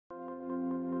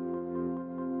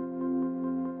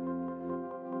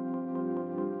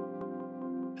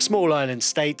Small island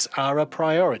states are a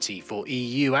priority for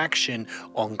EU action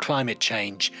on climate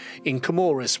change. In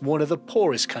Comores, one of the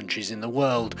poorest countries in the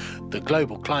world, the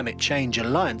Global Climate Change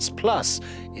Alliance Plus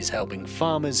is helping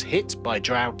farmers hit by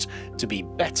drought to be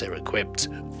better equipped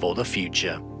for the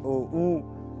future. Où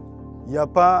il n'y a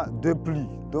pas de pluie,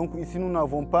 donc ici nous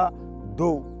n'avons pas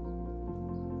d'eau.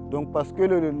 Donc parce que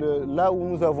là où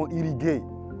nous avons irrigué,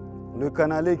 le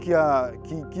canalier qui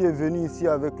est venu ici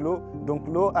avec l'eau, donc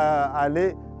l'eau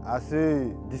allait à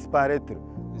se disparaître.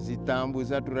 Zitambu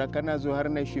zatu rakanazo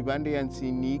harna shibande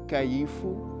yansini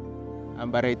kaifu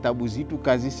ambara itabu zitu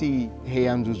kazisi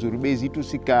heyanzuzurube zitu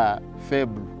sika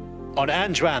faible. On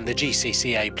Anjouan, the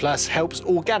GCCA Plus helps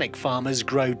organic farmers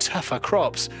grow tougher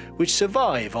crops which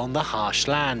survive on the harsh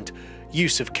land.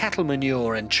 Use of cattle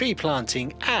manure and tree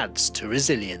planting adds to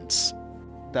resilience.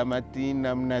 Tamati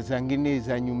namna zangine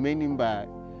za nyumeni mba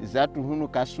zatu hunu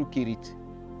kasukiriti.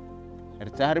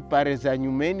 Ritahari pare za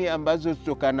nyumeni ambazo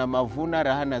tokana mavuna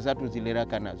rahana zatu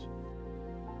ziliraka nazo.